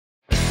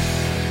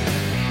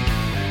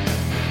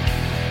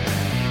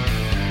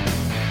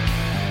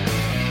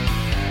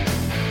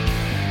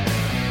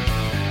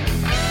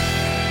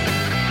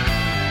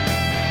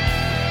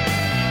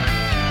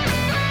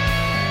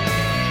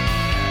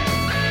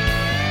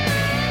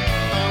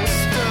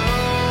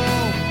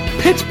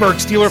Pittsburgh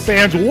Steelers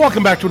fans,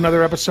 welcome back to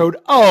another episode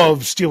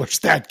of Steelers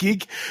Stat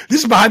Geek. This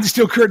is Behind the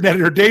Steel Curtain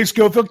editor Dave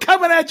Schofield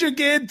coming at you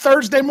again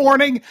Thursday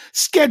morning,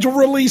 schedule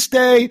release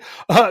day.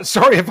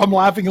 Sorry if I'm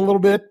laughing a little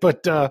bit,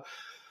 but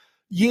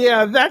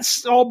yeah,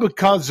 that's all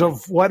because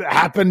of what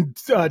happened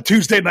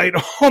Tuesday night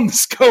on the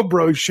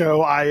Scobro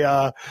show.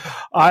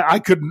 I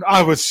couldn't.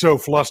 I was so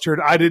flustered.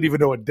 I didn't even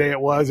know what day it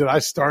was, and I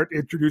start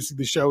introducing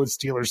the show as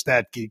Steelers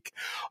Stat Geek.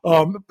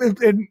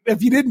 And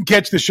if you didn't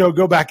catch the show,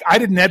 go back. I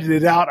didn't edit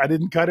it out. I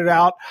didn't cut it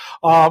out.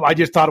 I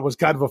just thought it was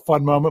kind of a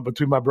fun moment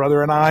between my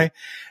brother and I.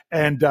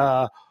 And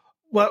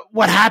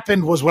what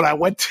happened was when I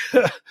went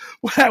to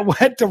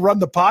run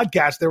the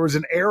podcast, there was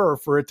an error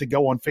for it to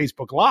go on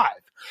Facebook Live.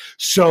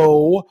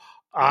 So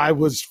I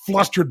was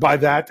flustered by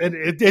that, and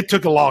it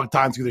took a long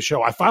time through the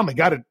show. I finally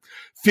got it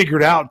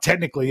figured out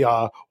technically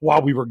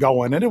while we were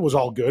going, and it was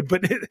all good.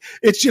 But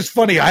it's just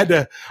funny.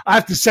 I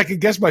have to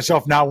second guess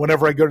myself now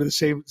whenever I go to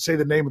say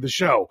the name of the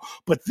show.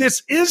 But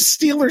this is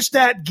Steelers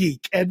Stat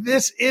Geek, and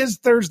this is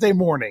Thursday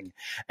morning,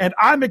 and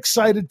I'm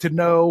excited to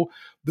know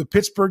the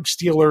Pittsburgh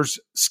Steelers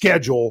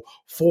schedule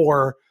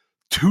for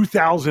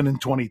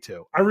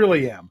 2022. I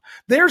really am.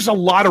 There's a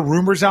lot of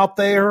rumors out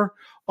there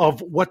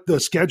of what the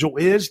schedule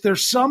is.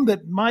 There's some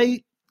that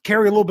might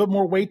carry a little bit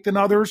more weight than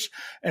others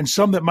and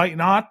some that might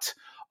not.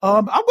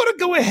 I'm going to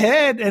go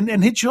ahead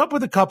and hit you up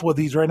with a couple of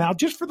these right now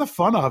just for the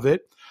fun of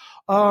it.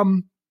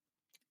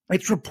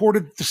 It's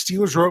reported that the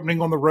Steelers are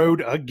opening on the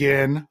road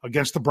again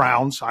against the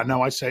Browns. I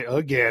know I say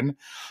again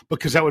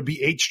because that would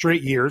be 8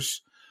 straight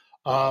years.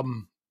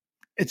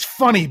 It's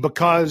funny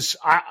because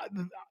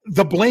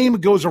the blame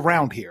goes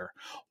around here.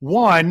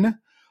 One,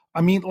 I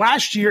mean,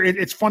 last year,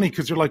 it's funny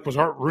because they're like, was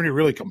Art Rooney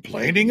really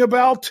complaining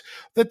about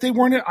that they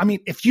weren't? I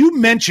mean, if you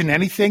mention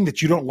anything that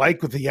you don't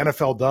like what the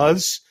NFL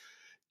does,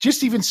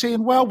 just even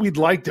saying, well, we'd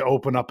like to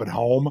open up at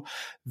home,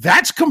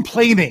 that's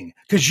complaining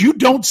because you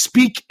don't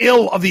speak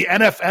ill of the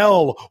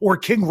NFL or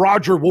King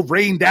Roger will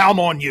rain down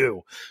on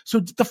you. So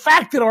the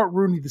fact that Art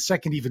Rooney II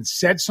even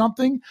said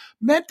something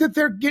meant that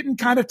they're getting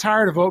kind of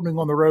tired of opening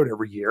on the road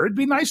every year. It'd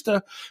be nice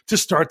to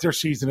start their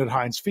season at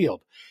Heinz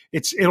Field.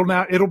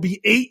 It'll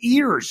be 8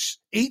 years,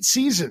 8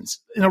 seasons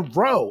in a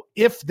row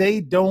if they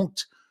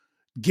don't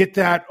get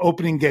that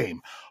opening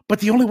game. But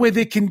the only way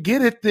they can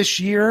get it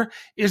this year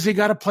is they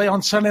got to play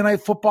on Sunday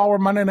Night Football or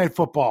Monday Night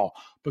Football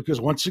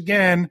because once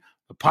again,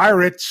 the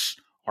Pirates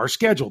are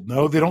scheduled.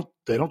 No, they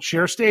don't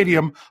share a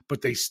stadium,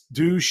 but they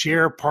do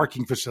share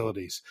parking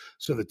facilities.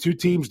 So the two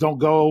teams don't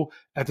go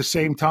at the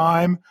same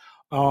time.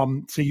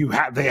 So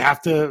they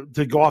have to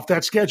go off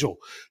that schedule.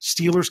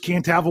 Steelers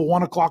can't have a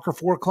 1 o'clock or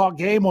 4 o'clock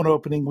game on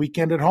opening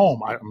weekend at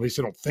home. At least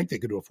I don't think they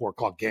could do a 4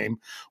 o'clock game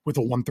with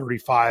a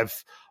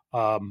 1:35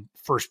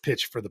 first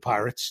pitch for the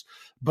Pirates.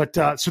 But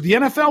so the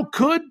NFL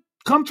could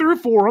come through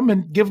for them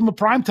and give them a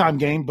primetime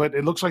game, but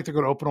it looks like they're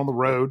going to open on the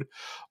road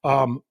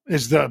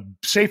is the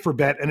safer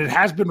bet. And it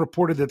has been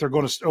reported that they're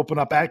going to open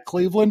up at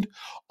Cleveland.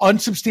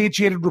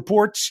 Unsubstantiated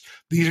reports.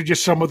 These are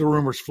just some of the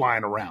rumors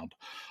flying around.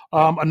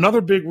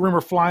 Another big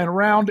rumor flying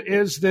around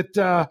is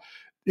that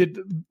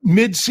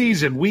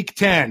mid-season, week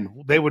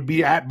 10, they would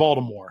be at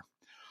Baltimore.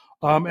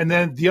 And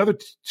then the other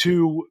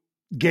two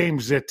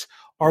games that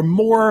are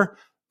more,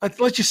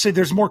 let's just say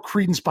there's more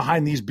credence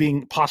behind these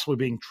possibly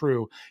being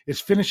true,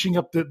 is finishing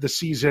up the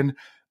season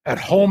at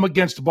home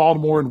against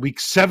Baltimore in week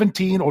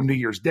 17 on New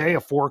Year's Day,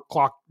 a 4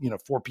 o'clock,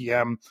 4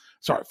 p.m.,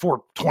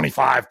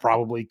 4:25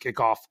 probably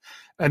kickoff.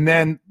 And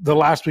then the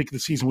last week of the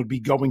season would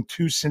be going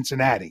to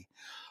Cincinnati.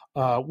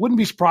 Wouldn't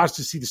be surprised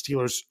to see the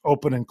Steelers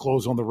open and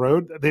close on the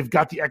road. They've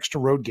got the extra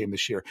road game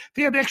this year.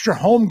 They had the extra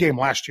home game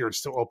last year. It's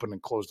still open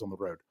and closed on the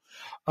road.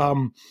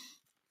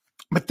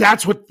 But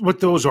that's what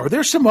those are.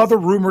 There's some other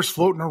rumors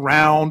floating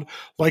around,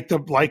 like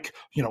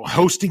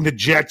hosting the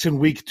Jets in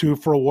week 2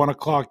 for a 1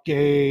 o'clock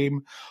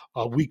game.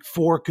 Week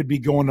 4 could be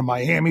going to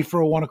Miami for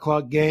a 1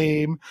 o'clock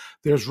game.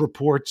 There's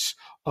reports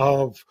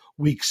of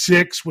week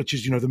 6, which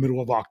is, the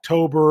middle of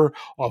October,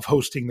 of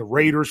hosting the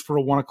Raiders for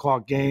a 1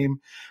 o'clock game.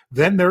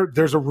 Then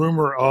there's a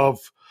rumor of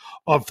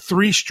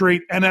 3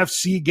 straight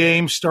NFC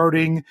games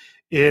starting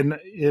in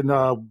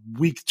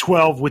week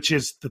 12, which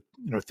is the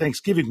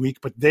Thanksgiving week,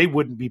 but they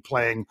wouldn't be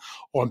playing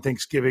on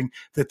Thanksgiving,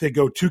 that they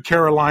go to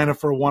Carolina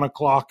for a 1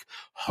 o'clock,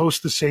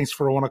 host the Saints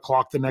for a 1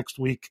 o'clock the next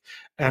week,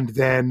 and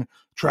then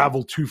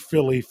travel to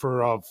Philly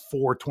for a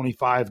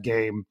 4:25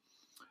 game.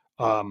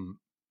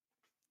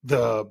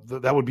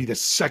 That would be the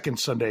second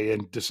Sunday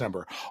in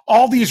December.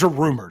 All these are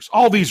rumors.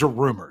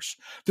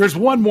 There's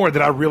one more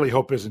that I really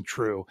hope isn't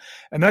true,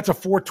 and that's a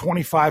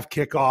 4:25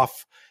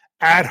 kickoff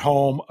at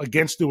home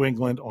against New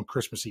England on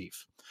Christmas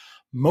Eve.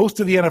 Most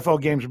of the NFL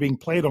games are being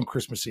played on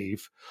Christmas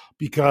Eve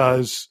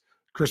because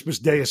Christmas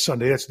Day is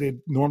Sunday. That's what they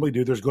normally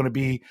do. There's going to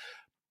be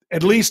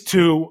at least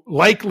 2,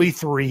 likely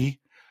 3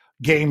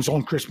 games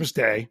on Christmas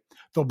Day.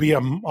 There'll be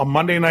a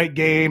Monday night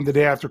game the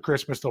day after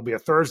Christmas. There'll be a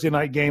Thursday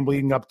night game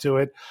leading up to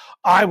it.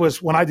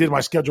 When I did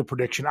my schedule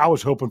prediction, I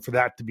was hoping for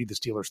that to be the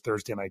Steelers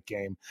Thursday night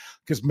game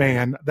because,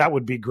 man, that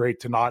would be great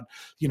to not,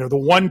 the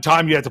one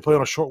time you have to play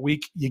on a short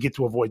week, you get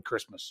to avoid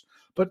Christmas.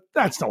 But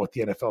that's not what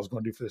the NFL is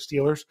going to do for the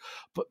Steelers.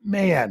 But,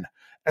 man,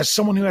 as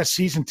someone who has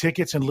season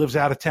tickets and lives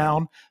out of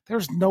town,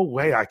 there's no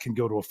way I can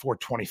go to a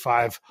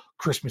 4:25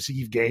 Christmas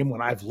Eve game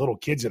when I have little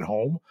kids at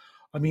home.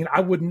 I mean,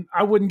 I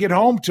wouldn't get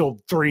home till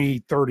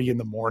 3:30 in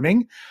the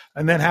morning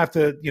and then have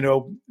to,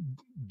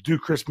 do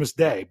Christmas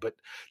Day. But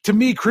to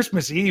me,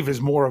 Christmas Eve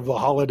is more of a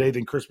holiday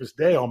than Christmas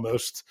Day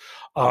almost,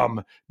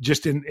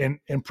 just in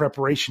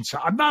preparation. So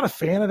I'm not a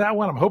fan of that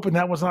one. I'm hoping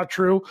that was not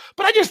true.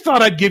 But I just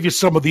thought I'd give you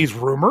some of these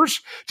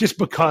rumors just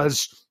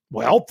because,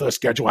 well, the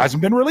schedule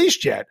hasn't been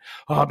released yet.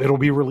 It'll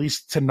be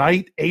released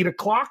tonight, 8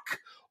 o'clock.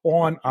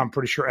 On, I'm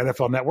pretty sure,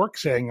 NFL Network,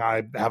 saying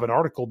I have an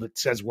article that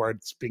says where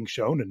it's being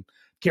shown and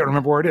can't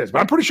remember where it is, but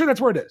I'm pretty sure that's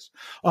where it is.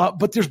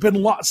 But there's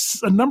been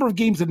a number of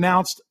games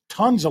announced,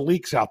 tons of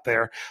leaks out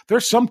there.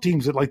 There's some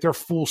teams that their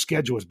full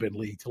schedule has been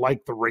leaked,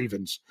 like the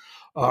Ravens.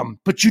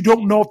 But you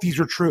don't know if these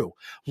are true.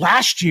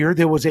 Last year,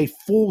 there was a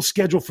full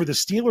schedule for the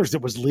Steelers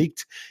that was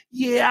leaked.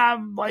 Yeah,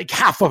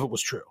 half of it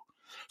was true.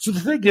 So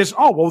the thing is,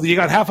 you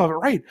got half of it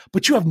right,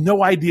 but you have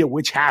no idea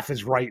which half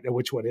is right and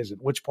which one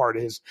isn't, which part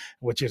is,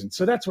 and which isn't.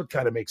 So that's what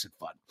kind of makes it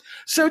fun.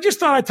 So just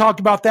thought I'd talk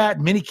about that.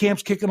 Mini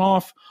camp's kicking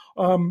off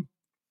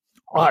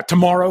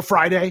tomorrow,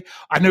 Friday.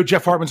 I know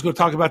Jeff Hartman's going to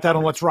talk about that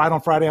on Let's Ride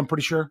on Friday, I'm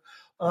pretty sure.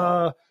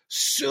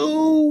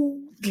 So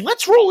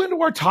let's roll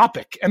into our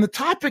topic. And the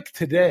topic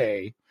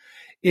today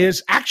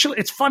is actually,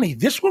 it's funny.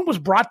 This one was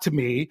brought to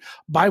me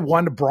by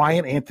one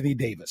Brian Anthony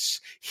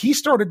Davis. He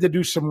started to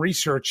do some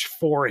research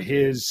for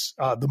his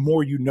The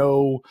More You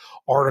Know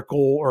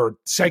article or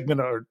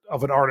segment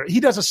of an article. He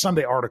does a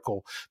Sunday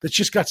article that's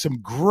just got some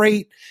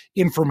great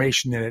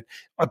information in it.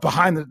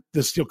 Behind the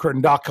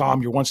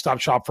steelcurtain.com, your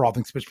one-stop shop for all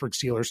things Pittsburgh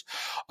Steelers.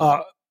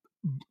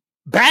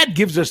 Bad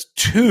gives us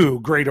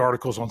two great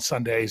articles on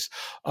Sundays.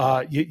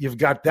 You've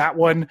got that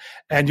one,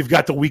 and you've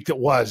got the week that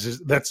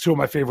was. That's two of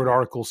my favorite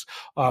articles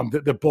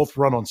that both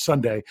run on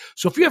Sunday.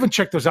 So if you haven't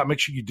checked those out, make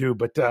sure you do.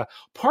 But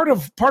part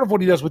of what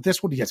he does with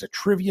this one, he has a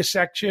trivia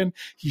section.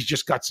 He's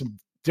just got some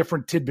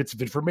different tidbits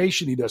of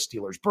information. He does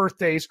Steelers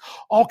birthdays,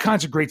 all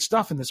kinds of great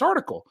stuff in this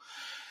article.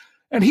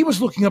 And he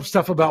was looking up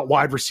stuff about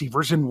wide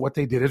receivers and what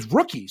they did as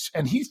rookies.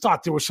 And he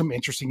thought there was some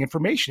interesting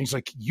information. He's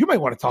like, you may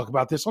want to talk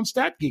about this on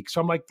Stat Geek. So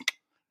I'm like,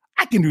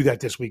 I can do that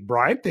this week,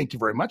 Brian. Thank you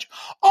very much.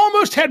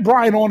 Almost had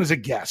Brian on as a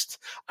guest.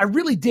 I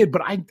really did,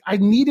 but I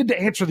needed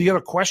to answer the other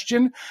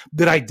question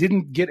that I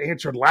didn't get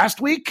answered last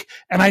week.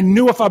 And I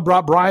knew if I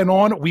brought Brian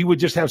on, we would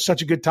just have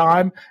such a good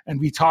time and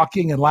be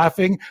talking and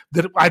laughing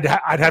that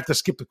I'd have to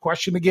skip the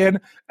question again.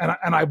 And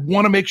I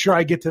want to make sure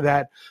I get to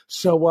that.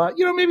 So,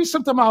 maybe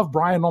sometime I'll have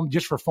Brian on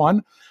just for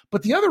fun.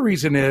 But the other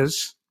reason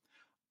is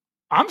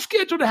I'm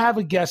scheduled to have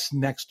a guest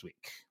next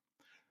week.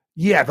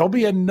 Yeah, there'll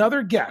be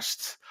another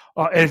guest.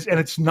 And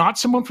it's not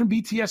someone from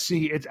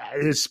BTSC. It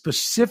is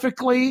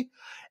specifically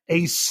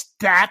a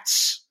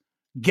stats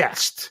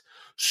guest.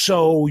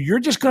 So you're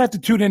just going to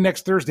have to tune in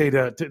next Thursday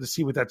to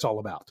see what that's all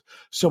about.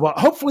 So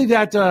hopefully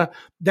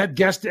that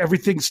guest,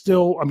 everything's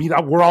still,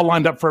 we're all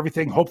lined up for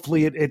everything.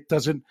 Hopefully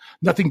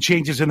nothing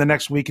changes in the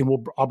next week,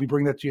 and I'll be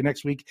bringing that to you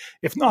next week.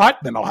 If not,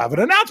 then I'll have an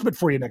announcement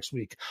for you next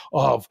week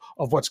of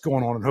what's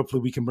going on, and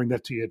hopefully we can bring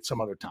that to you at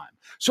some other time.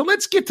 So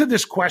let's get to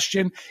this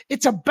question.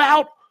 It's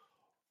about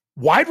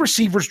wide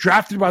receivers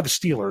drafted by the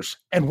Steelers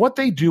and what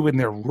they do in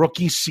their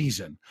rookie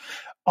season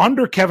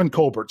under Kevin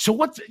Colbert. So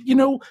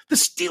the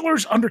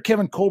Steelers under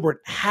Kevin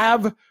Colbert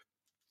have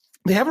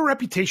a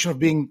reputation of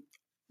being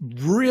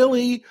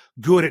really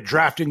good at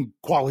drafting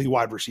quality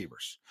wide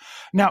receivers.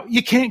 Now,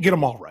 you can't get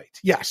them all right.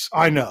 Yes,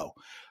 I know.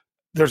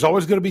 There's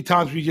always going to be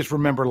times where you just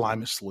remember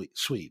Limas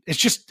Sweet. It's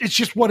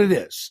just what it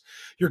is.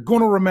 You're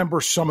going to remember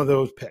some of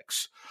those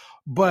picks.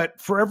 But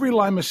for every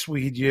Limas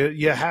Swede,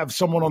 you have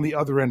someone on the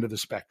other end of the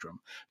spectrum.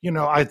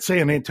 I'd say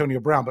an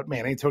Antonio Brown, but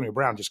man, Antonio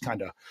Brown just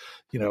kind of,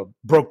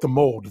 broke the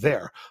mold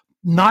there.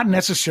 Not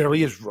necessarily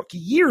his rookie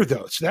year,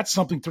 though. So that's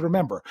something to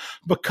remember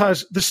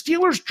because the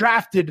Steelers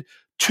drafted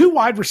two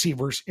wide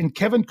receivers in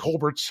Kevin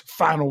Colbert's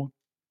final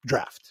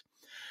draft.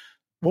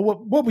 Well,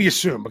 what we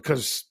assume,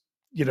 because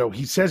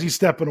he says he's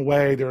stepping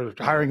away. They're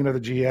hiring another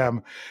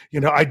GM.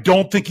 I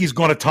don't think he's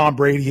going to Tom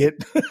Brady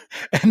it.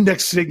 And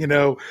next thing you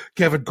know,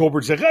 Kevin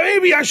Colbert's like,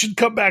 maybe I should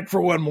come back for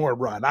one more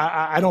run.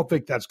 I don't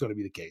think that's going to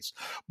be the case.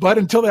 But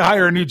until they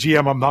hire a new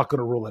GM, I'm not going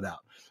to rule it out.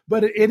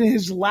 But in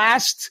his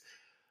last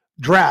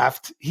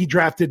draft, he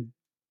drafted,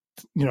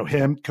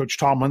 him, Coach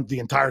Tomlin, the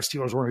entire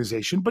Steelers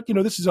organization. But,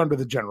 this is under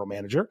the general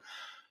manager.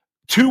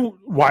 Two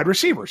wide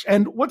receivers.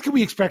 And what can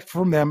we expect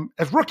from them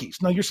as rookies?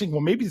 Now you're saying,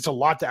 well, maybe it's a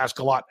lot to ask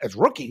a lot as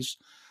rookies.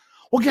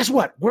 Well, guess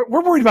what? We're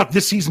worried about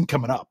this season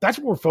coming up. That's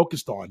what we're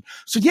focused on.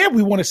 So yeah,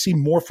 we want to see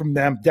more from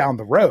them down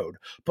the road,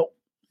 but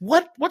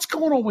what's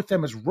going on with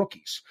them as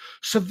rookies?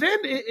 So then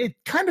it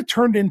kind of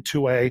turned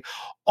into a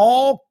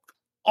all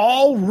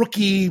all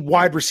rookie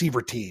wide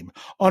receiver team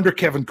under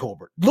Kevin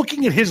Colbert,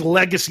 looking at his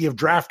legacy of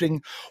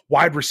drafting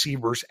wide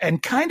receivers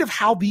and kind of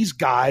how these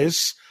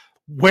guys,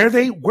 where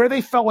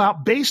they fell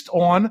out based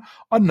on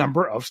a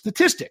number of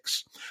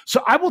statistics.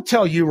 So I will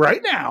tell you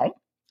right now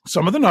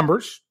some of the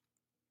numbers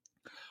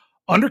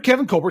under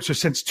Kevin Colbert. So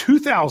since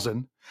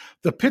 2000,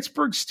 the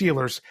Pittsburgh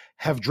Steelers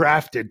have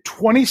drafted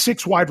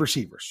 26 wide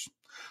receivers.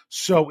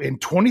 So in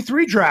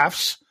 23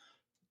 drafts,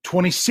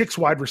 26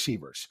 wide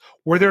receivers.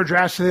 Were there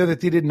drafts there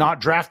that they did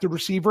not draft a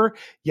receiver?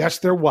 Yes,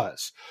 there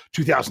was.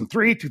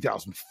 2003,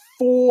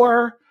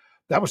 2004.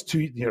 That was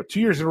 2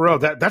 years in a row.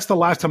 That's the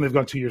last time they've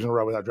gone 2 years in a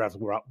row without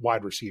drafting a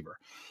wide receiver.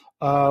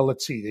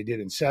 Let's see. They did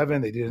in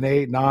 7. They did in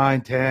 8,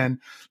 9, 10.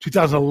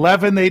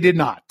 2011, they did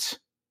not.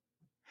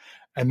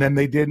 And then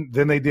they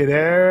did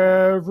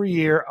every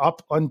year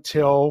up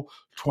until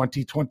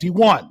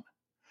 2021.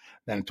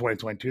 Then in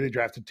 2022, they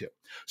drafted 2.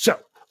 So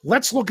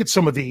let's look at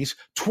some of these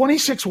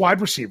 26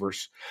 wide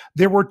receivers.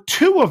 There were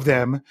 2 of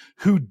them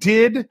who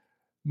did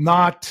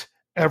not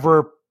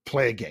ever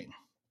play a game.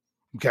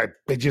 Okay.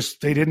 They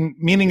didn't,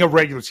 meaning a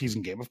regular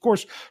season game. Of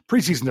course,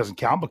 preseason doesn't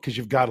count because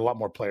you've got a lot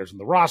more players on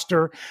the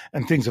roster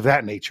and things of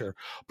that nature.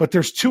 But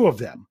there's 2 of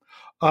them.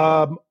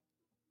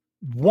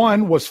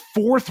 One was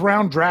 4th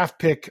round draft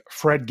pick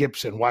Fred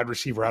Gibson, wide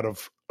receiver out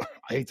of,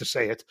 I hate to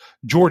say it,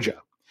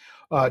 Georgia,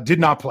 did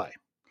not play.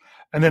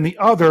 And then the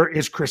other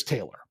is Chris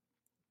Taylor,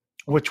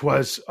 which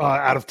was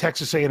out of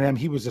Texas A&M.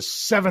 He was a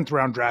 7th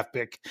round draft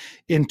pick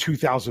in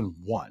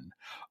 2001.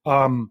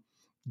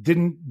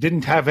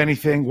 Didn't have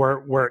anything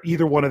where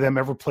either one of them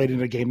ever played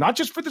in a game, not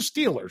just for the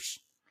Steelers,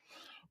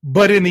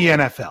 but in the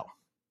NFL.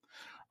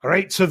 All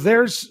right. So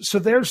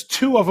there's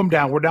 2 of them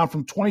down. We're down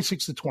from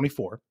 26 to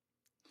 24.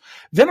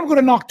 Then I'm going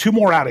to knock 2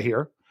 more out of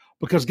here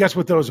because guess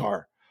what those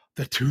are?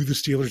 The 2 the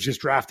Steelers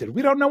just drafted.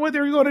 We don't know what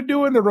they're going to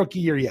do in the rookie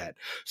year yet.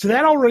 So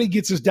that already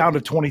gets us down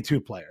to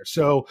 22 players.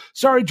 So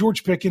sorry,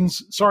 George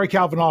Pickens. Sorry,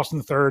 Calvin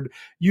Austin III.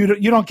 You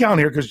don't count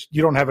here because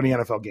you don't have any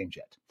NFL games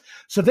yet.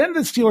 So then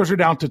the Steelers are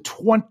down to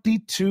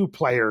 22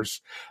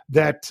 players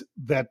that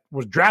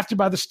was drafted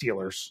by the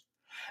Steelers.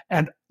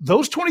 And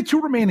those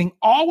 22 remaining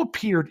all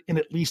appeared in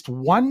at least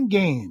one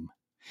game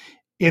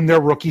in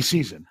their rookie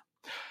season.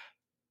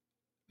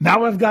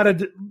 Now I've got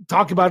to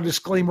talk about a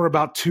disclaimer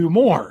about 2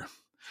 more.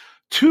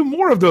 2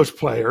 more of those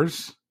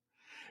players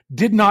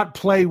did not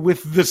play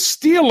with the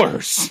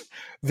Steelers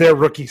their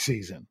rookie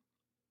season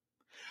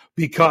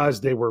because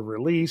they were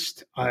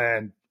released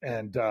and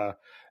gone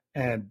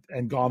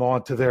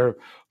on to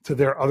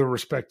their other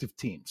respective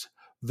teams.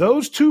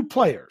 Those 2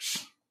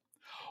 players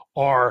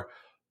are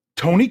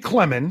Tony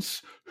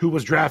Clemens, who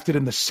was drafted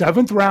in the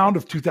 7th round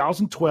of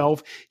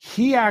 2012.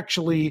 He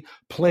actually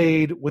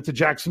played with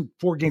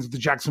 4 games with the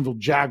Jacksonville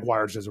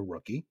Jaguars as a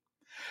rookie.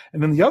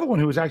 And then the other one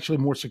who was actually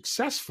more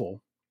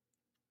successful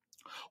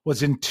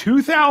was in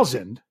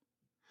 2000.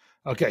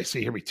 Okay, so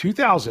here we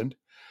 2000.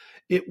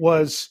 It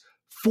was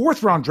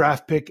 4th round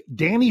draft pick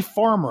Danny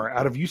Farmer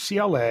out of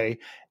UCLA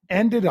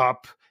ended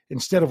up,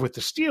 instead of with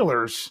the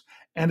Steelers,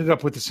 ended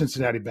up with the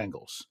Cincinnati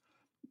Bengals.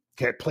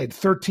 Okay, played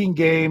 13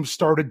 games,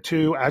 started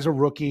 2 as a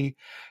rookie,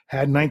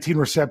 had 19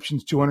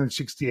 receptions,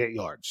 268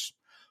 yards.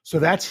 So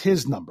that's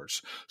his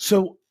numbers.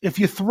 So if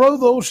you throw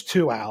those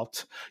 2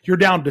 out, you're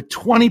down to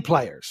 20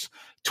 players,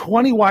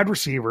 20 wide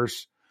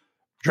receivers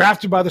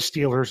drafted by the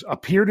Steelers,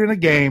 appeared in a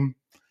game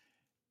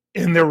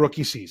in their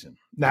rookie season.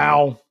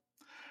 Now,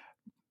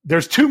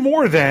 there's 2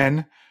 more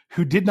then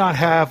who did not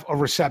have a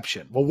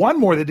reception. Well, 1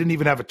 more that didn't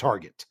even have a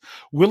target.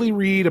 Willie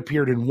Reed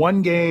appeared in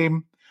 1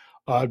 game,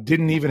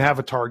 didn't even have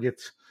a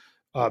target.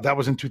 That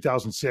was in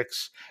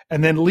 2006.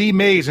 And then Lee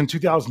Mays in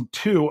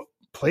 2002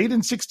 played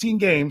in 16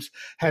 games,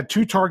 had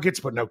 2 targets,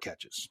 but no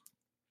catches.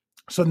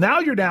 So now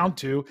you're down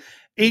to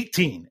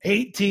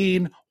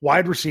 18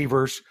 wide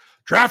receivers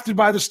drafted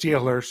by the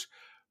Steelers,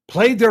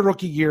 played their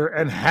rookie year,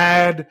 and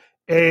had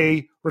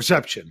a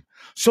reception.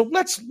 So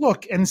let's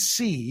look and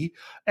see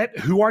at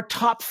who our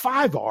top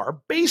 5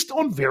 are based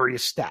on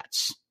various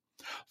stats.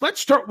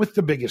 Let's start with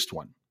the biggest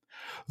one.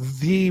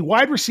 The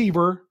wide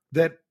receiver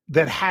that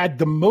had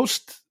the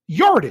most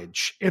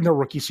yardage in their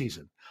rookie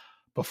season.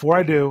 Before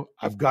I do,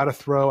 I've got to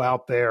throw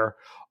out there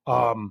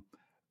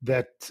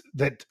that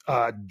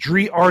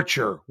Dre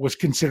Archer was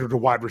considered a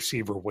wide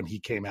receiver when he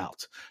came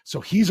out.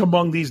 So he's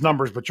among these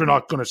numbers, but you're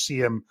not going to see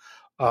him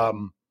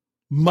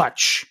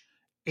much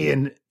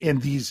in any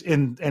of these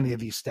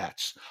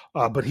stats.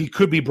 But he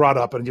could be brought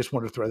up, and I just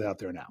wanted to throw that out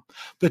there now.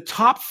 The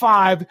top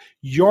 5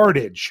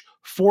 yardage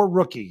for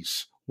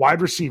rookies,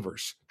 wide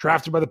receivers,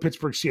 drafted by the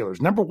Pittsburgh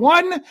Steelers. Number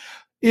 1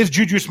 is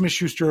Juju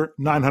Smith-Schuster,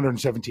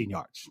 917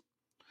 yards.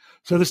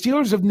 So the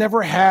Steelers have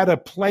never had a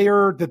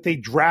player that they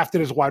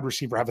drafted as a wide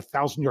receiver have a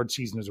 1,000-yard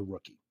season as a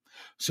rookie.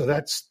 So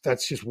that's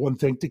just one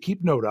thing to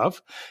keep note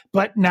of.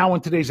 But now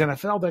in today's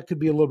NFL, that could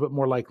be a little bit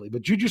more likely.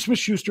 But Juju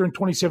Smith-Schuster in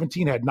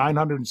 2017 had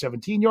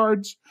 917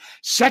 yards.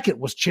 Second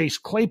was Chase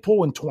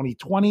Claypool in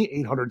 2020,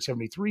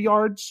 873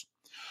 yards.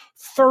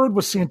 Third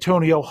was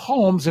Santonio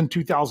Holmes in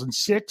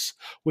 2006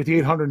 with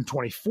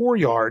 824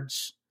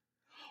 yards.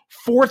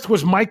 Fourth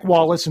was Mike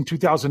Wallace in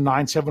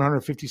 2009,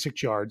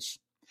 756 yards.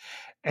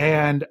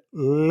 And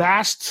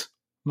fifth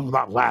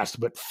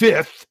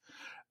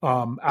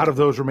out of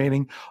those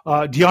remaining,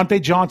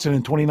 Deontay Johnson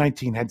in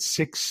 2019 had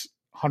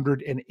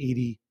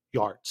 680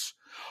 yards.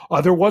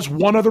 There was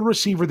one other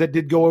receiver that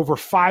did go over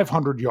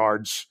 500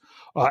 yards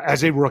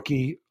as a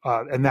rookie,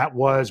 and that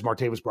was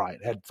Martavis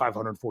Bryant, had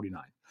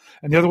 549.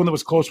 And the other one that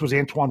was close was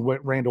Antoine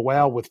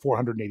Randall with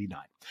 489.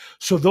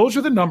 So those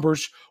are the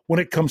numbers when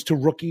it comes to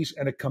rookies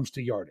and it comes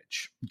to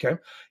yardage. Okay.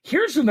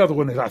 Here's another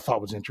one that I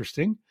thought was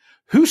interesting.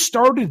 Who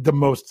started the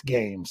most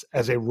games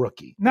as a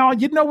rookie? Now,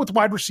 with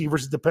wide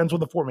receivers, it depends on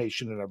the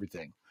formation and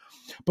everything.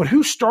 But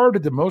who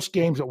started the most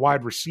games at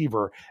wide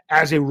receiver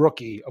as a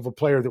rookie of a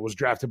player that was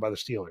drafted by the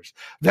Steelers?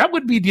 That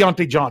would be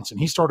Deontay Johnson.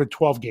 He started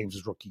 12 games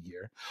his rookie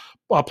year.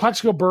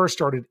 Plaxico Burress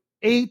started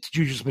 8.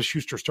 Juju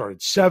Smith-Schuster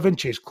started 7.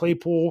 Chase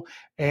Claypool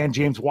and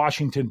James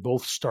Washington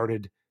both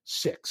started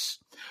 6.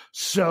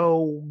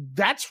 So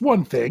that's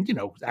one thing,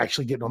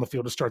 actually getting on the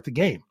field to start the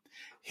game.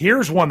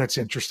 Here's one that's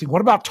interesting.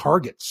 What about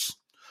targets?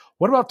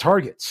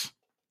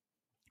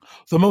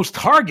 The most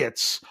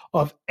targets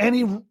of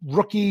any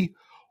rookie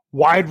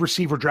wide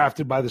receiver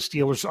drafted by the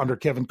Steelers under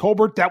Kevin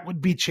Colbert, that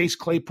would be Chase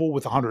Claypool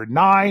with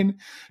 109.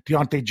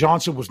 Deontay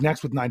Johnson was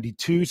next with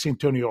 92.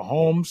 Santonio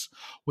Holmes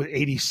with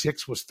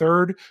 86 was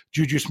third.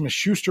 Juju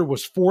Smith-Schuster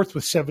was fourth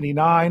with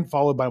 79,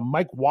 followed by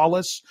Mike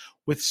Wallace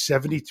with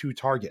 72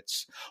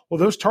 targets. Well,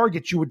 those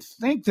targets, you would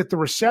think that the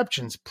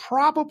receptions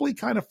probably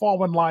kind of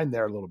fall in line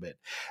there a little bit.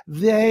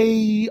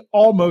 They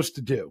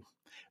almost do.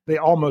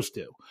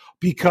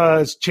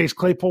 Because Chase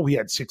Claypool, he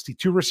had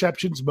 62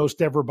 receptions,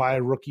 most ever by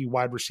a rookie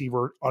wide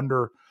receiver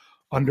under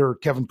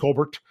Kevin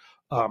Colbert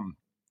for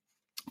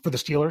the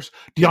Steelers.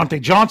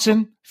 Deontay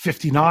Johnson,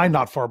 59,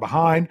 not far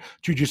behind.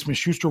 Juju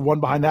Smith-Schuster, one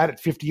behind that at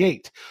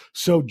 58.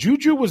 So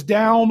Juju was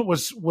down,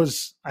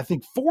 was I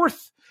think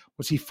fourth.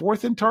 Was he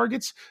fourth in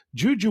targets?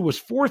 Juju was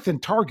fourth in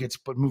targets,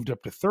 but moved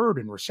up to third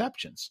in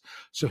receptions.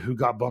 So who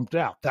got bumped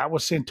out? That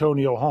was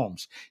Santonio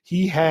Holmes.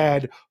 He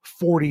had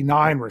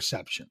 49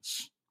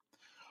 receptions.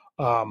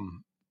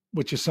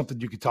 Which is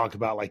something you could talk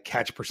about, like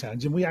catch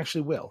percentage, and we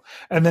actually will.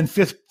 And then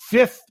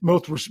fifth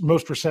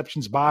most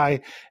receptions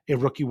by a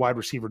rookie wide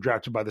receiver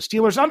drafted by the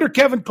Steelers under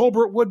Kevin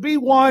Colbert would be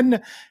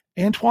one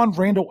Antoine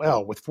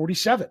Randall with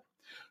 47.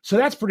 So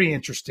that's pretty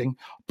interesting.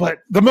 But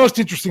the most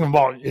interesting of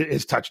all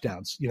is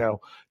touchdowns.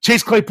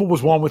 Chase Claypool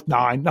was one with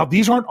 9. Now,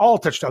 these aren't all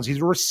touchdowns.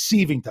 These are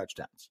receiving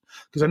touchdowns.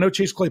 Because I know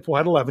Chase Claypool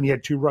had 11. He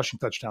had 2 rushing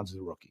touchdowns as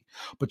a rookie.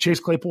 But Chase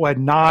Claypool had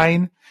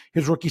 9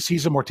 his rookie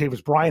season.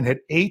 Martavis Bryant had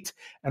 8.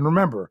 And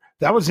remember,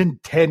 that was in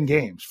 10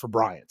 games for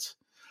Bryant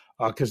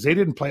because they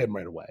didn't play him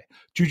right away.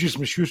 Juju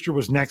Smith-Schuster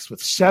was next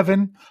with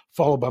 7,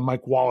 followed by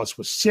Mike Wallace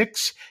with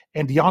 6,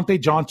 and Deontay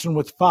Johnson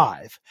with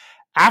 5.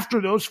 After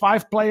those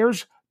 5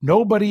 players,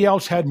 nobody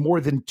else had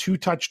more than 2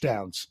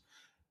 touchdowns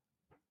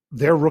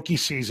their rookie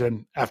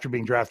season after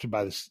being drafted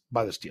by the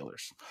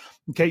Steelers.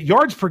 Okay,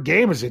 yards per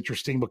game is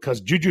interesting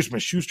because Juju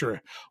Smith-Schuster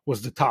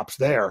was the tops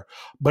there,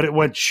 but it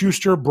went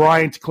Schuster,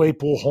 Bryant,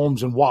 Claypool,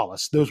 Holmes, and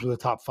Wallace. Those were the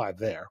top 5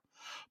 there.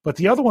 But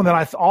the other one that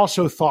I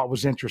also thought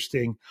was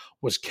interesting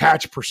was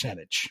catch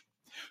percentage.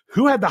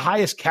 Who had the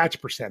highest catch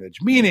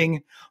percentage,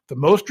 meaning the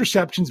most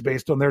receptions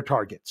based on their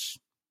targets?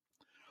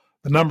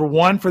 The number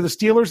 1 for the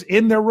Steelers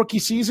in their rookie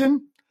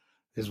season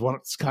is one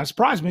that's kind of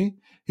surprised me.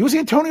 It was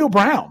Antonio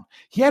Brown.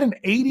 He had an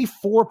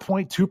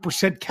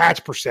 84.2%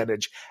 catch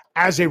percentage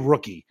as a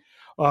rookie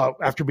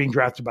after being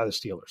drafted by the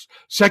Steelers.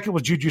 Second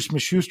was Juju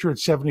Smith-Schuster at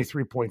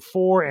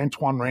 73.4.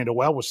 Antoine Randall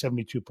was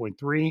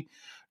 72.3.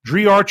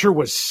 Dre Archer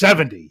was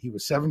 70. He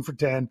was 7 for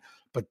 10.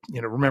 But,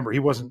 remember, he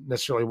wasn't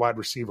necessarily a wide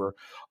receiver.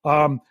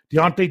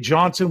 Deontay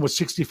Johnson was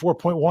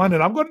 64.1.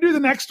 And I'm going to do the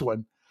next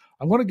one.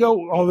 I'm going to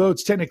go, although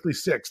it's technically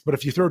 6th, but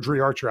if you throw Dre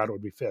Archer out, it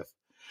would be 5th.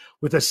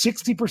 With a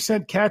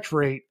 60% catch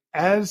rate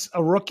as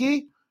a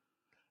rookie,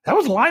 that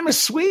was Limas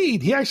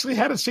Sweed. He actually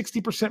had a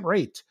 60%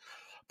 rate.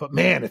 But,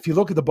 man, if you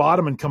look at the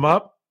bottom and come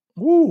up,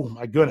 ooh,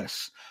 my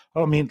goodness.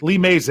 I mean, Lee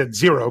Mays at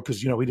 0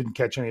 because, he didn't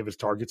catch any of his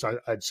targets.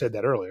 I'd said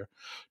that earlier.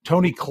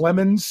 Tony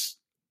Clemens,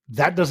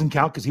 that doesn't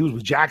count because he was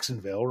with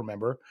Jacksonville,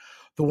 remember.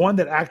 The one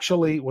that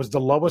actually was the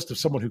lowest of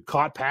someone who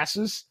caught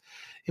passes,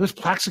 it was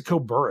Plaxico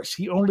Burress.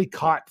 He only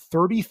caught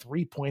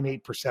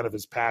 33.8% of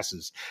his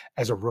passes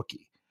as a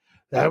rookie.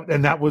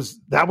 That was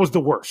the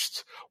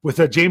worst,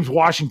 with James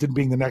Washington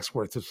being the next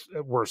worst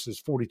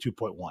is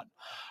 42.1.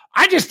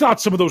 I just thought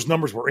some of those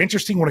numbers were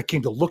interesting when it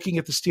came to looking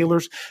at the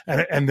Steelers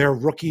and their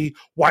rookie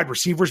wide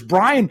receivers.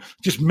 Brian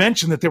just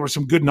mentioned that there were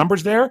some good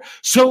numbers there.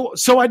 So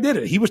I did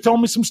it. He was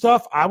telling me some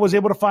stuff. I was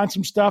able to find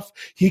some stuff.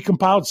 He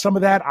compiled some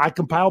of that. I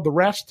compiled the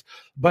rest.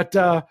 But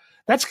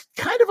that's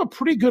kind of a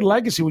pretty good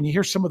legacy when you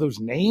hear some of those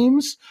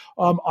names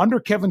under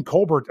Kevin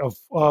Colbert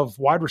of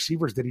wide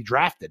receivers that he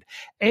drafted.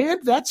 And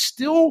that's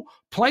still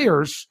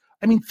players.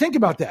 I mean, think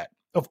about that.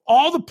 Of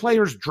all the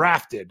players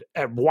drafted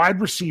at wide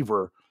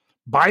receiver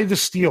by the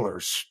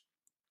Steelers,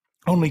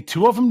 only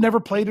 2 of them never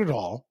played at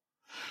all.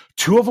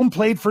 2 of them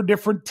played for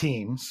different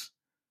teams.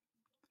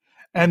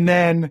 And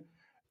then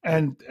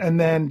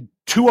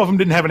 2 of them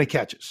didn't have any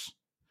catches.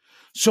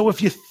 So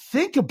if you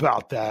think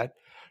about that,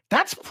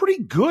 that's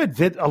pretty good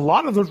that a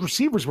lot of those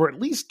receivers were at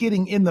least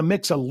getting in the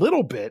mix a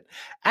little bit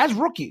as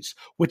rookies,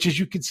 which, as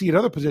you can see at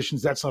other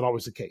positions, that's not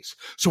always the case.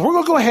 So we're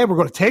going to go ahead. We're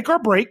going to take our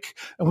break.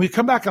 And when we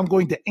come back, I'm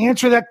going to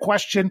answer that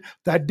question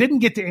that I didn't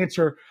get to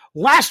answer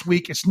last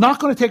week. It's not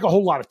going to take a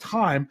whole lot of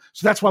time.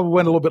 So that's why we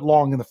went a little bit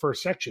long in the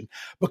first section,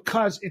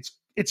 because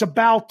it's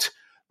about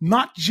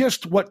not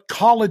just what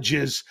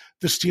colleges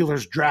the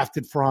Steelers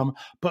drafted from,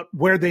 but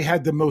where they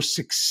had the most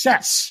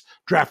success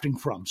drafting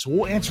from. So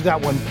we'll answer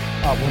that one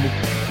when we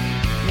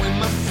When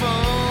my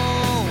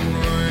phone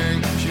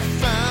rang, she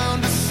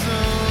found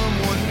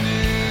someone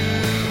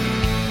new.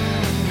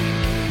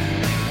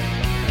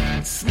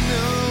 It's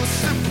no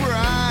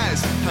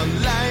surprise how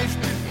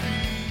life could be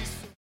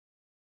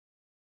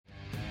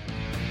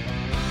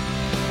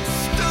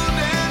stoned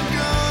and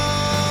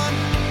gone.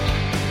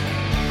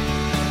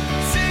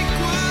 Take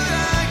what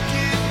I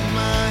get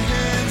my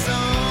hands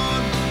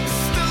on.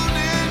 Stoned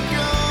and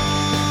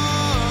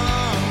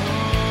gone.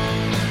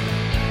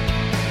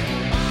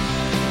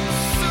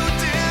 So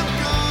damn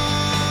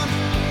gone.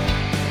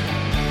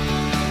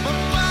 My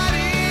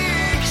body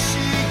aches,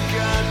 she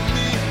got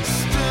me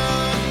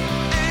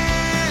stoned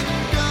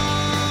and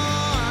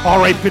gone. All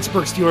right,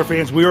 Pittsburgh Steelers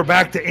fans, we are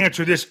back to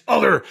answer this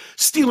other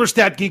Steelers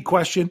Stat Geek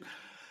question.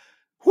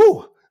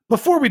 Whew.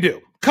 Before we do,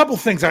 a couple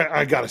things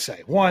I got to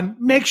say. One,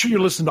 make sure you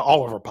listen to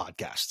all of our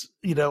podcasts,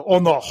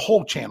 on the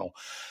whole channel.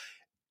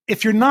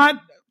 If you're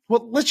not,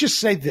 well, let's just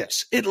say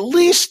this, at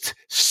least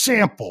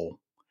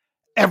sample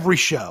every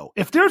show.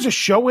 If there's a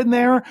show in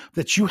there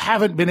that you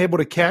haven't been able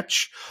to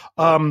catch,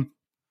 then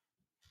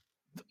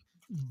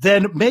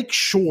make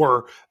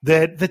sure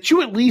that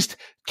you at least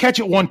catch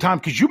it one time,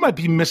 because you might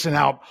be missing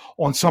out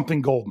on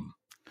something golden.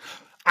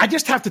 I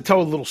just have to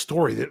tell a little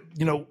story that,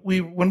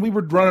 when we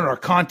were running our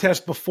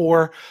contest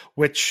before,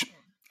 which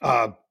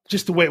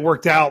just the way it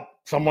worked out,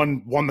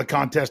 someone won the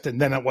contest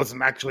and then it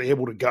wasn't actually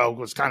able to go. It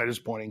was kind of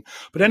disappointing.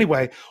 But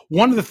anyway,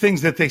 one of the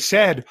things that they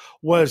said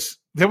was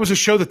there was a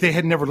show that they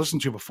had never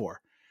listened to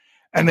before,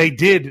 and they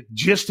did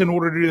just in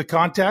order to do the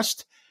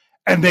contest,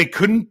 and they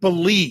couldn't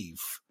believe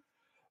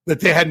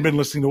that they hadn't been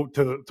listening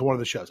to one of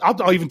the shows.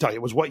 I'll even tell you,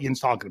 it was What Yin's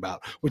Talking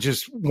About, which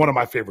is one of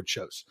my favorite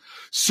shows.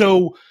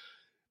 So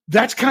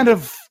that's kind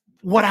of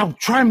what I'm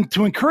trying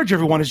to encourage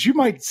everyone is you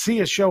might see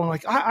a show and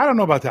like, I don't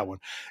know about that one.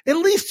 At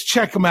least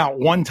check them out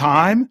one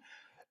time.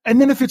 And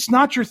then if it's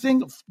not your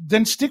thing,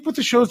 then stick with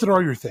the shows that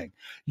are your thing.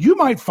 You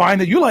might find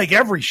that you like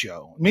every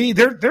show.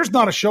 There's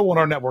not a show on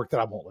our network that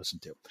I won't listen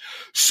to.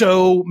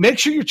 So make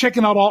sure you're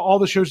checking out all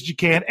the shows that you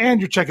can,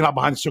 and you're checking out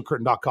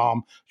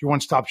BehindTheSteelCurtain.com, your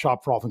one-stop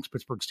shop for all things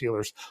Pittsburgh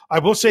Steelers. I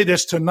will say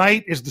this,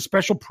 tonight is the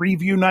special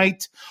preview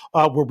night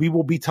where we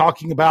will be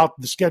talking about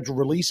the schedule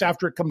release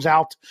after it comes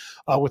out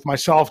with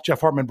myself,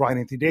 Jeff Hartman, Brian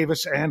Anthony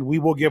Davis, and we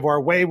will give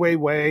our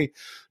way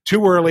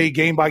too early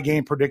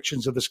game-by-game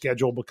predictions of the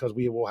schedule, because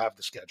we will have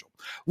the schedule.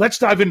 Let's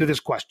dive into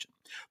this question.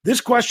 This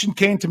question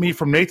came to me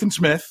from Nathan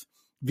Smith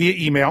via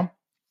email,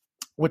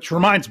 which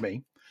reminds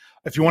me,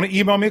 if you want to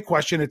email me a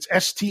question, it's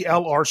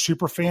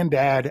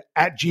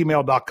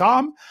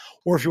stlrsuperfandad@gmail.com,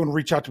 or if you want to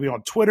reach out to me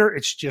on Twitter,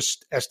 it's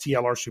just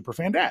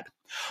stlrsuperfandad.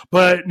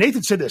 But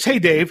Nathan said this, "Hey,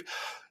 Dave,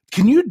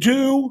 can you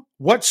do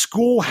what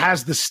school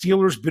have the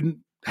Steelers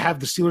been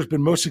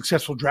most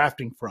successful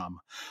drafting from?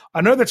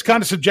 I know that's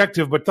kind of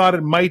subjective, but thought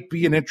it might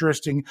be an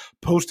interesting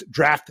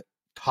post-draft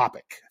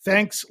topic.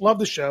 Thanks. Love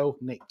the show,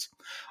 Nate."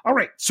 All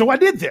right. So I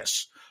did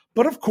this,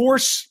 but of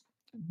course,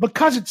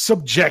 because it's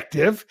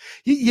subjective,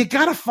 you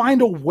got to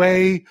find a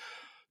way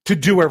to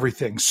do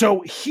everything.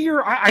 So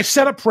here I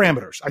set up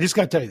parameters. I just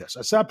got to tell you this.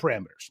 I set up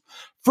parameters.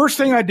 First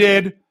thing I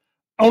did,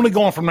 only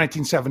going from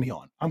 1970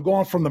 on. I'm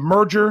going from the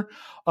merger.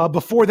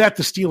 Before that,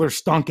 the Steelers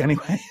stunk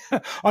anyway.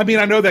 I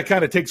know that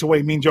kind of takes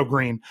away Mean Joe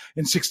Green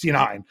in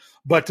 69,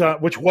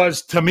 but which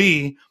was, to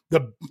me,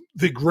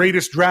 the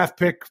greatest draft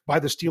pick by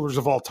the Steelers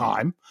of all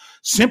time,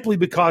 simply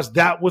because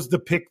that was the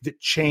pick that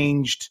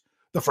changed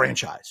the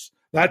franchise.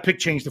 That pick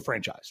changed the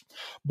franchise.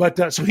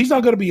 But so he's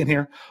not going to be in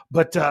here.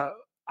 But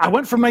I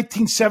went from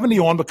 1970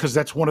 on because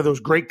that's one of those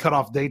great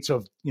cutoff dates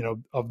of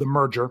the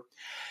merger.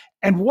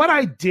 And what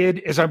I did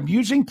is I'm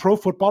using Pro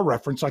Football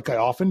Reference like I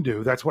often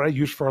do. That's what I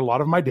use for a lot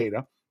of my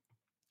data.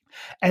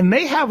 And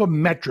they have a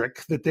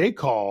metric that they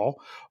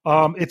call,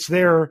 it's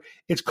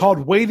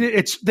called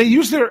weighted.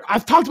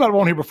 I've talked about it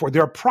on here before,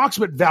 their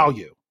approximate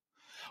value,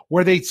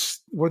 where they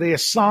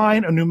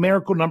assign a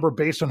numerical number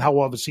based on how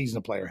well of a season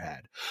a player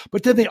had.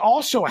 But then they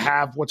also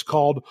have what's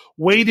called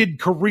weighted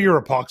career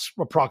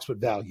approximate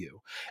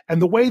value.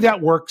 And the way that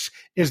works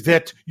is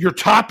that your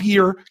top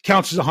year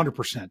counts as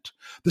 100%.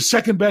 The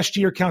second best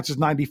year counts as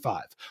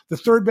 95. The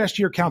third best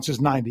year counts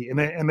as 90, and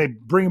they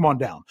bring them on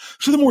down.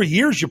 So the more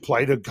years you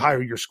play, the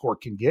higher your score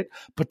can get.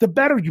 But the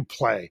better you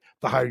play,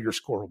 the higher your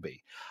score will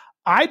be.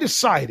 I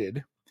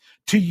decided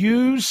to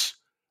use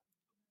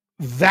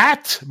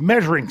that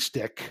measuring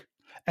stick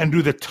and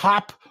do the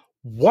top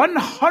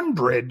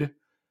 100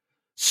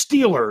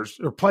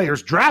 Steelers or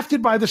players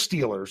drafted by the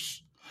Steelers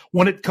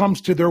when it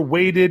comes to their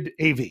weighted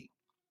AV.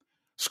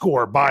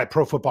 score by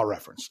Pro Football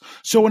Reference.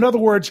 So in other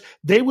words,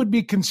 they would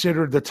be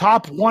considered the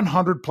top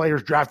 100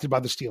 players drafted by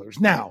the Steelers.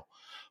 Now,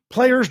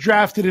 players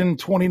drafted in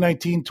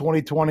 2019,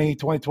 2020,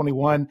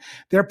 2021,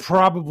 they're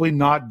probably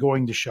not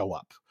going to show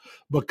up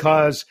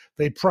because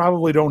they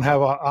probably don't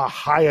have a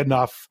high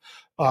enough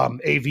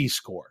AV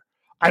score.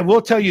 I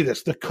will tell you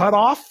this, the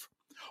cutoff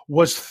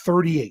was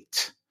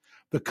 38.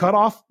 The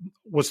cutoff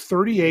was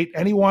 38.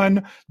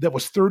 Anyone that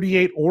was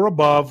 38 or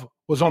above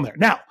was on there.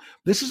 Now,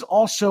 this is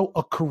also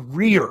a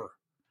career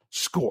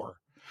score.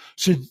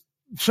 So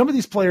some of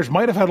these players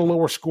might have had a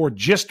lower score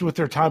just with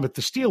their time at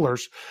the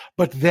Steelers,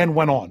 but then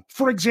went on.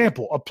 For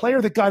example, a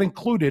player that got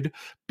included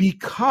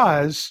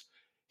because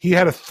he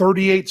had a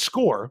 38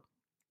 score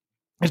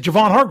is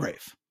Javon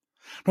Hargrave.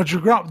 Now,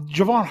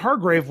 Javon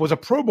Hargrave was a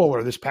Pro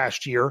Bowler this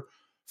past year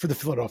for the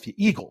Philadelphia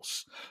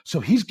Eagles. So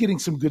he's getting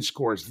some good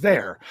scores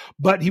there,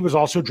 but he was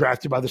also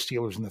drafted by the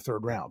Steelers in the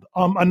third round.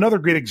 Another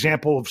great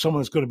example of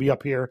someone that's going to be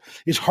up here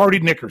is Hardy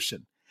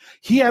Nickerson.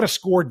 He had a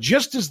score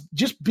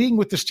just being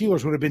with the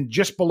Steelers would have been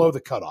just below the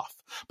cutoff.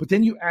 But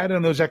then you add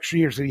in those extra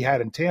years that he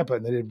had in Tampa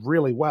and they did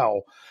really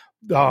well.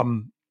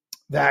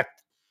 That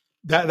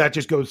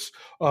just goes,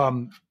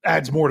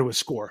 adds more to his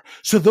score.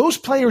 So those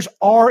players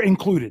are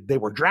included. They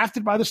were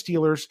drafted by the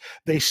Steelers.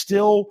 They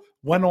still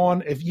went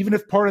on, even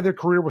if part of their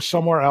career was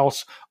somewhere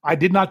else. I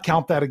did not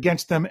count that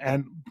against them.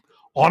 And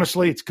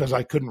honestly, it's because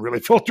I couldn't really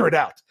filter it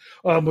out,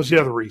 was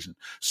the other reason.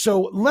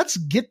 So let's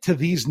get to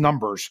these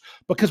numbers,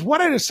 because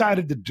what I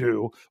decided to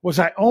do was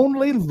I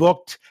only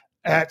looked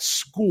at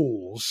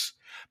schools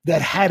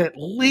that had at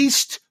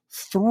least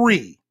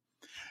three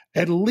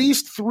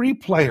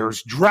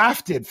players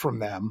drafted from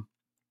them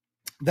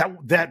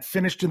that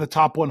finished in the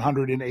top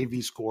 100 in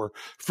AV score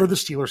for the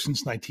Steelers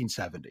since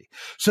 1970.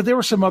 So there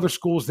were some other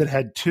schools that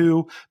had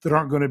two that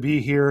aren't going to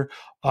be here.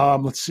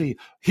 Let's see.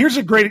 Here's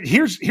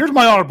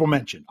my honorable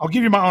mention. I'll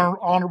give you my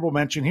honorable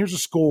mention. Here's a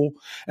school,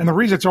 and the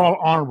reason it's all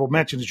honorable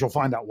mention is you'll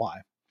find out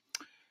why.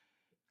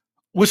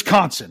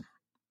 Wisconsin.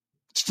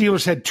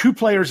 Steelers had two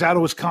players out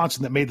of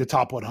Wisconsin that made the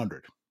top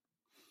 100.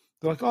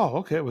 They're like, oh,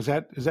 okay. Is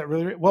that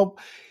really? Well,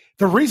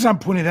 the reason I'm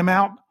pointing them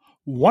out,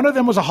 one of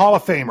them was a Hall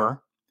of Famer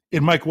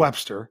in Mike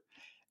Webster,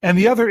 and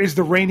the other is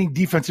the reigning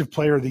defensive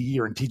player of the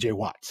year in TJ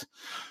Watt.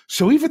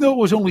 So even though it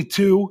was only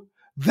two,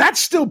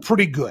 that's still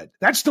pretty good.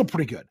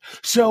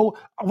 So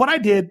what I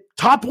did,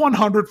 top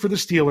 100 for the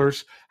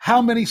Steelers,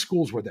 how many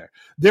schools were there?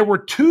 There were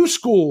two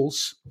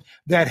schools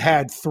that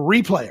had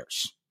three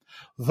players.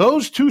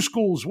 Those two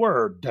schools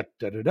were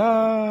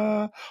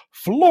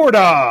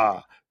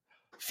Florida,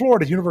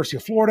 University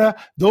of Florida.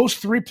 Those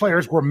three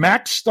players were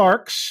Max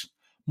Starks,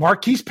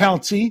 Marquise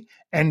Pouncey,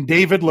 and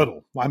David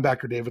Little,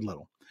 linebacker David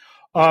Little.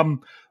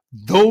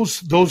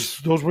 Those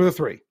were the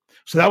three.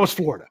 So that was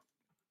Florida.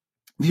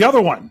 The other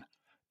one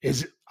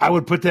is I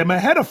would put them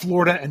ahead of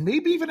Florida and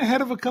maybe even ahead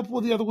of a couple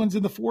of the other ones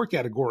in the 4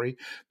 category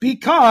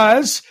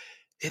because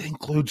it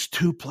includes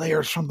two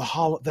players from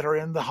that are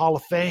in the Hall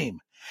of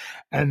Fame.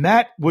 And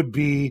that would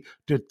be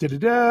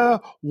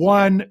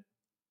one,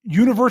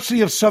 University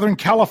of Southern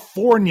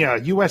California,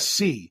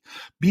 USC,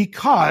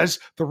 because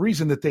the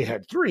reason that they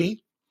had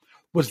three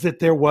was that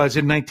there was,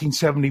 in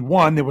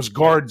 1971, there was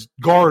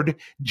guard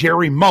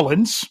Jerry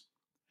Mullins,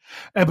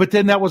 but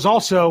then that was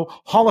also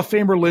Hall of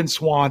Famer Lynn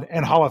Swann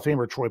and Hall of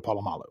Famer Troy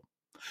Polamalu.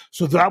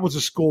 So that was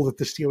a school that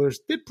the Steelers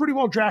did pretty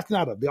well drafting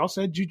out of. They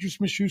also had Juju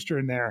Smith-Schuster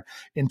in there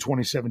in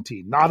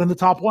 2017. Not in the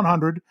top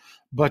 100,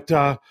 but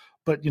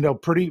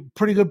pretty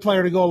good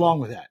player to go along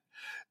with that.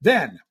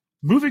 Then,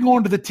 moving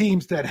on to the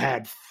teams that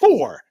had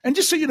four, and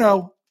just so you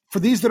know, for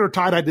these that are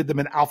tied, I did them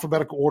in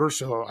alphabetical order,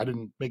 so I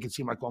didn't make it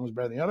seem like one was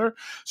better than the other.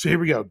 So here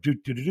we go.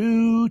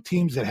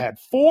 Teams that had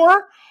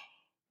four.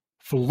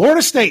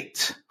 Florida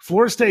State.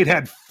 Florida State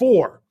had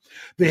four.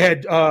 They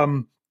had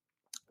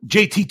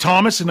J.T.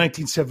 Thomas in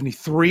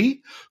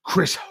 1973,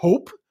 Chris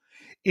Hope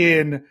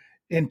in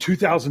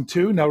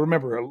 2002. Now,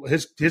 remember,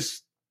 his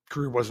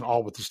career wasn't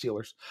all with the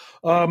Steelers.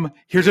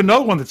 Here's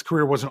another one that's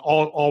career wasn't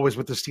always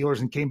with the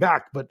Steelers and came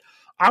back, but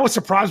I was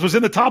surprised was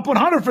in the top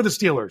 100 for the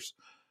Steelers.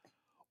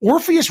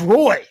 Orpheus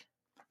Roy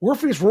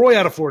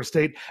out of Florida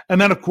State,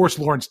 and then, of course,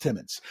 Lawrence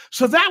Timmons.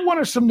 So that one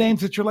are some names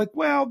that you're like,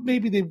 well,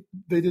 maybe they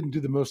didn't do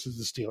the most as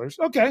the Steelers.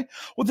 Okay,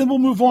 well, then we'll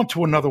move on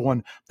to another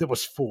one that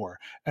was four,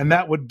 and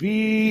that would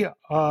be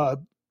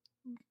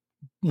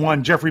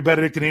one, Jeffrey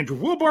Benedict and Andrew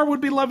Wilbar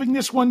would be loving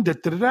this one.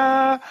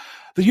 The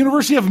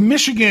University of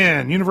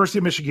Michigan,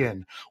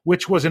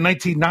 which was in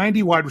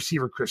 1990, wide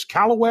receiver Chris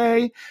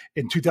Callaway.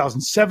 In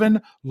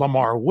 2007,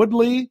 Lamar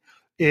Woodley.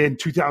 In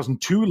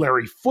 2002,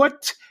 Larry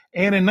Foote.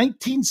 And in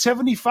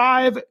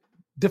 1975,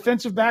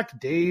 defensive back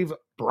Dave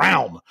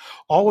Brown.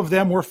 All of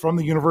them were from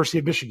the University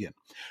of Michigan.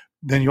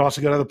 Then you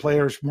also got other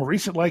players more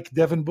recent like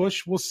Devin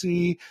Bush. We'll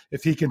see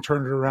if he can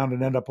turn it around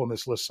and end up on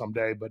this list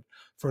someday. But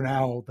for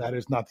now, that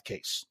is not the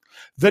case.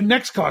 The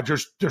next college,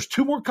 there's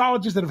two more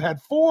colleges that have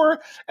had four,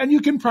 and you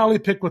can probably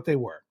pick what they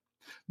were.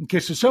 Okay,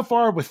 so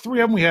far with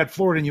three of them, we had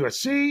Florida and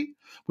USC.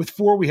 With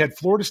four, we had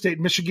Florida State,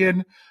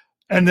 Michigan.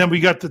 And then we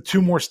got the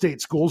two more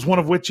state schools, one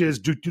of which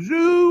is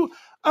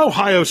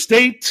Ohio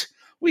State,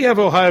 we have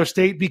Ohio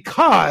State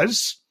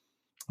because,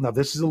 now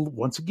this is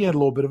once again a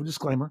little bit of a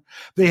disclaimer.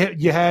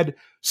 You had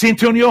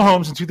Santonio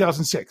Holmes in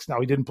 2006. Now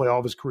he didn't play all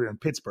of his career in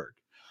Pittsburgh.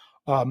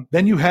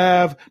 Then you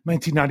have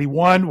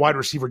 1991 wide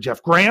receiver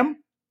Jeff Graham.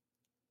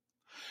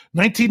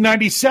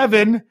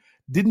 1997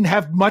 didn't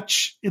have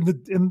much in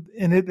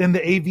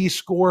the AV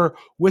score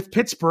with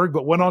Pittsburgh,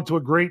 but went on to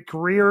a great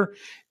career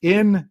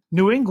in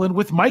New England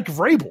with Mike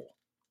Vrabel.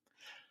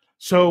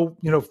 So,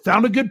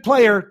 found a good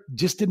player,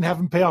 just didn't have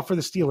him pay off for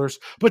the Steelers.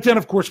 But then,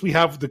 of course, we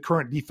have the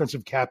current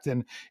defensive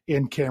captain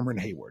in Cameron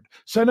Hayward.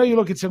 So I know you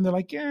look at something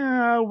like,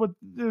 but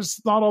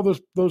there's not all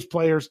those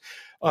players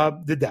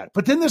did that.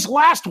 But then this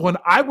last one,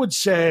 I would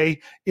say,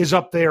 is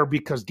up there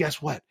because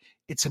guess what?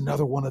 It's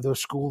another one of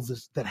those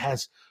schools that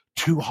has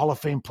 2 Hall of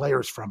Fame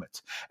players from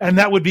it. And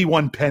that would be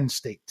one Penn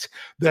State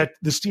that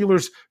the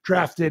Steelers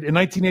drafted in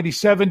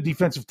 1987,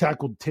 defensive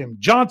tackle Tim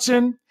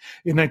Johnson.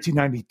 In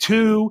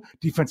 1992,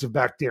 defensive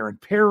back Darren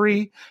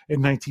Perry.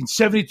 In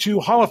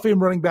 1972, Hall of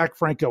Fame running back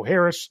Franco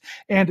Harris.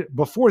 And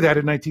before that,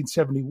 in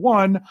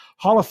 1971,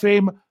 Hall of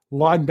Fame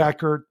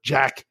linebacker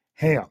Jack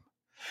Ham.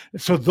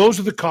 So those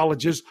are the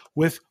colleges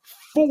with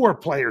 4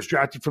 players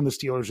drafted from the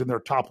Steelers in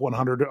their top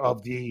 100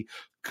 of the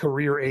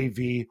career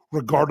AV,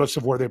 regardless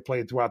of where they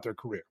played throughout their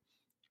career.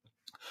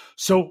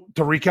 So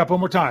to recap one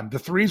more time, the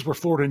 3s were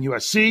Florida and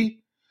USC.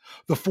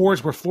 The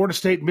 4s were Florida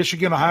State,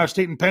 Michigan, Ohio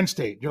State, and Penn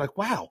State. You're like,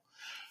 wow,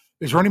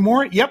 is there any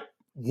more? Yep,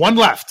 1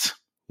 left.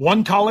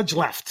 1 college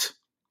left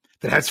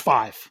that has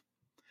 5.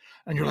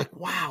 And you're like,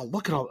 wow,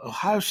 look at all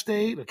Ohio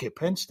State, okay,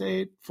 Penn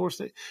State, Florida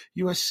State,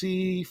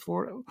 USC,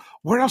 Florida.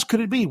 Where else could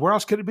it be?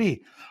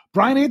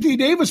 Brian Anthony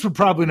Davis would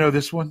probably know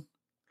this one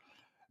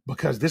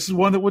because this is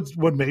one that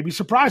would maybe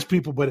surprise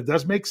people, but it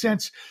does make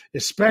sense,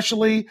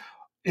 especially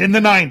in the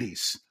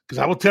 90s.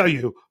 Because I will tell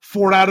you,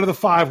 4 out of the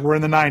 5 were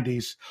in the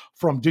 90s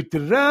from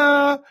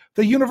the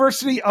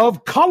University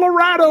of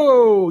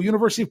Colorado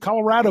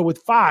with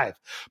 5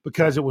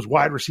 because it was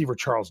wide receiver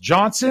Charles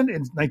Johnson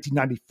in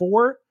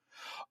 1994,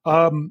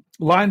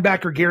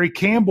 linebacker Gary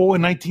Campbell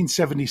in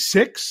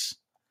 1976,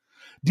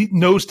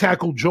 nose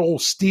tackle Joel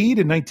Steed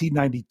in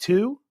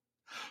 1992,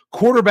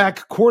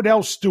 quarterback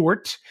Cordell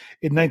Stewart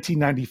in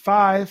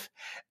 1995,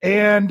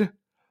 and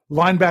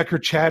linebacker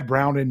Chad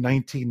Brown in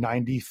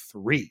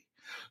 1993.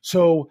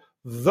 So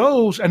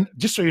those, and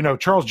just so you know,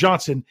 Charles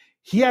Johnson,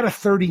 he had a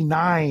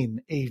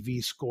 39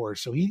 AV score.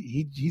 So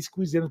he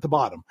squeezed in at the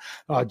bottom,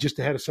 just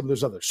ahead of some of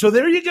those others. So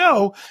there you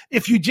go.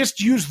 If you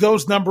just use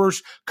those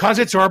numbers, cause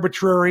it's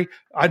arbitrary.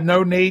 I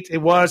know, Nate, it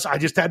was, I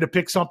just had to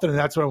pick something and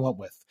that's what I went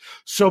with.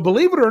 So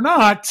believe it or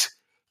not,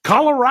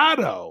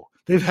 Colorado,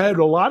 they've had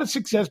a lot of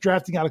success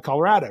drafting out of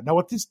Colorado. Now,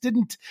 what this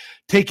didn't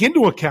take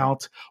into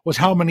account was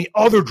how many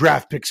other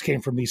draft picks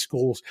came from these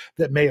schools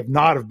that may have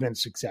not have been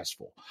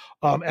successful.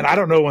 And I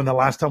don't know when the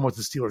last time was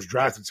the Steelers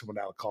drafted someone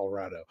out of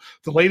Colorado.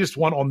 The latest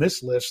one on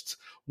this list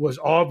was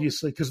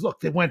obviously, because look,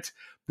 they went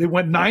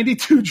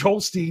 92 Joel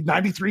Steed,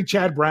 93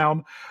 Chad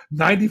Brown,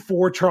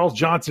 94 Charles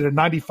Johnson, and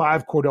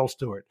 95 Cordell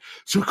Stewart.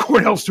 So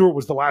Cordell Stewart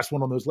was the last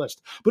one on those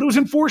lists. But it was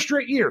in 4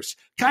 straight years.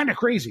 Kind of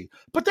crazy.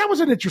 But that was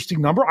an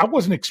interesting number. I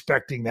wasn't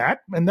expecting that.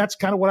 And that's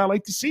kind of what I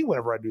like to see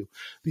whenever I do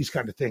these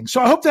kind of things.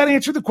 So I hope that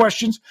answered the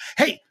questions.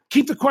 Hey,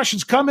 keep the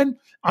questions coming.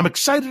 I'm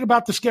excited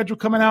about the schedule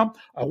coming out.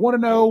 I want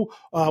to know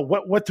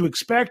what to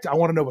expect. I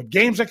want to know what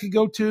games I could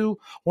go to.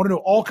 I want to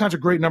know all kinds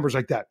of great numbers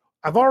like that.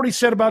 I've already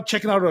said about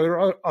checking out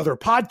other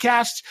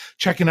podcasts,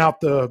 checking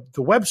out the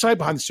website,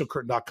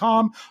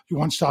 behindthesteelcurtain.com, your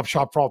one-stop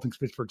shop for all things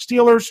Pittsburgh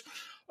Steelers.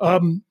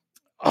 I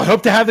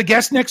hope to have the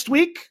guest next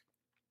week.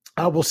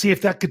 We'll see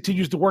if that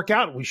continues to work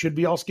out. We should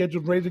be all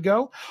scheduled, ready to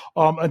go.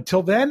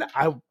 Until then,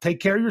 I'll take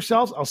care of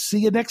yourselves. I'll see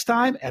you next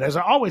time. And as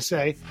I always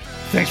say,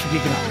 thanks for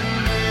geeking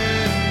out.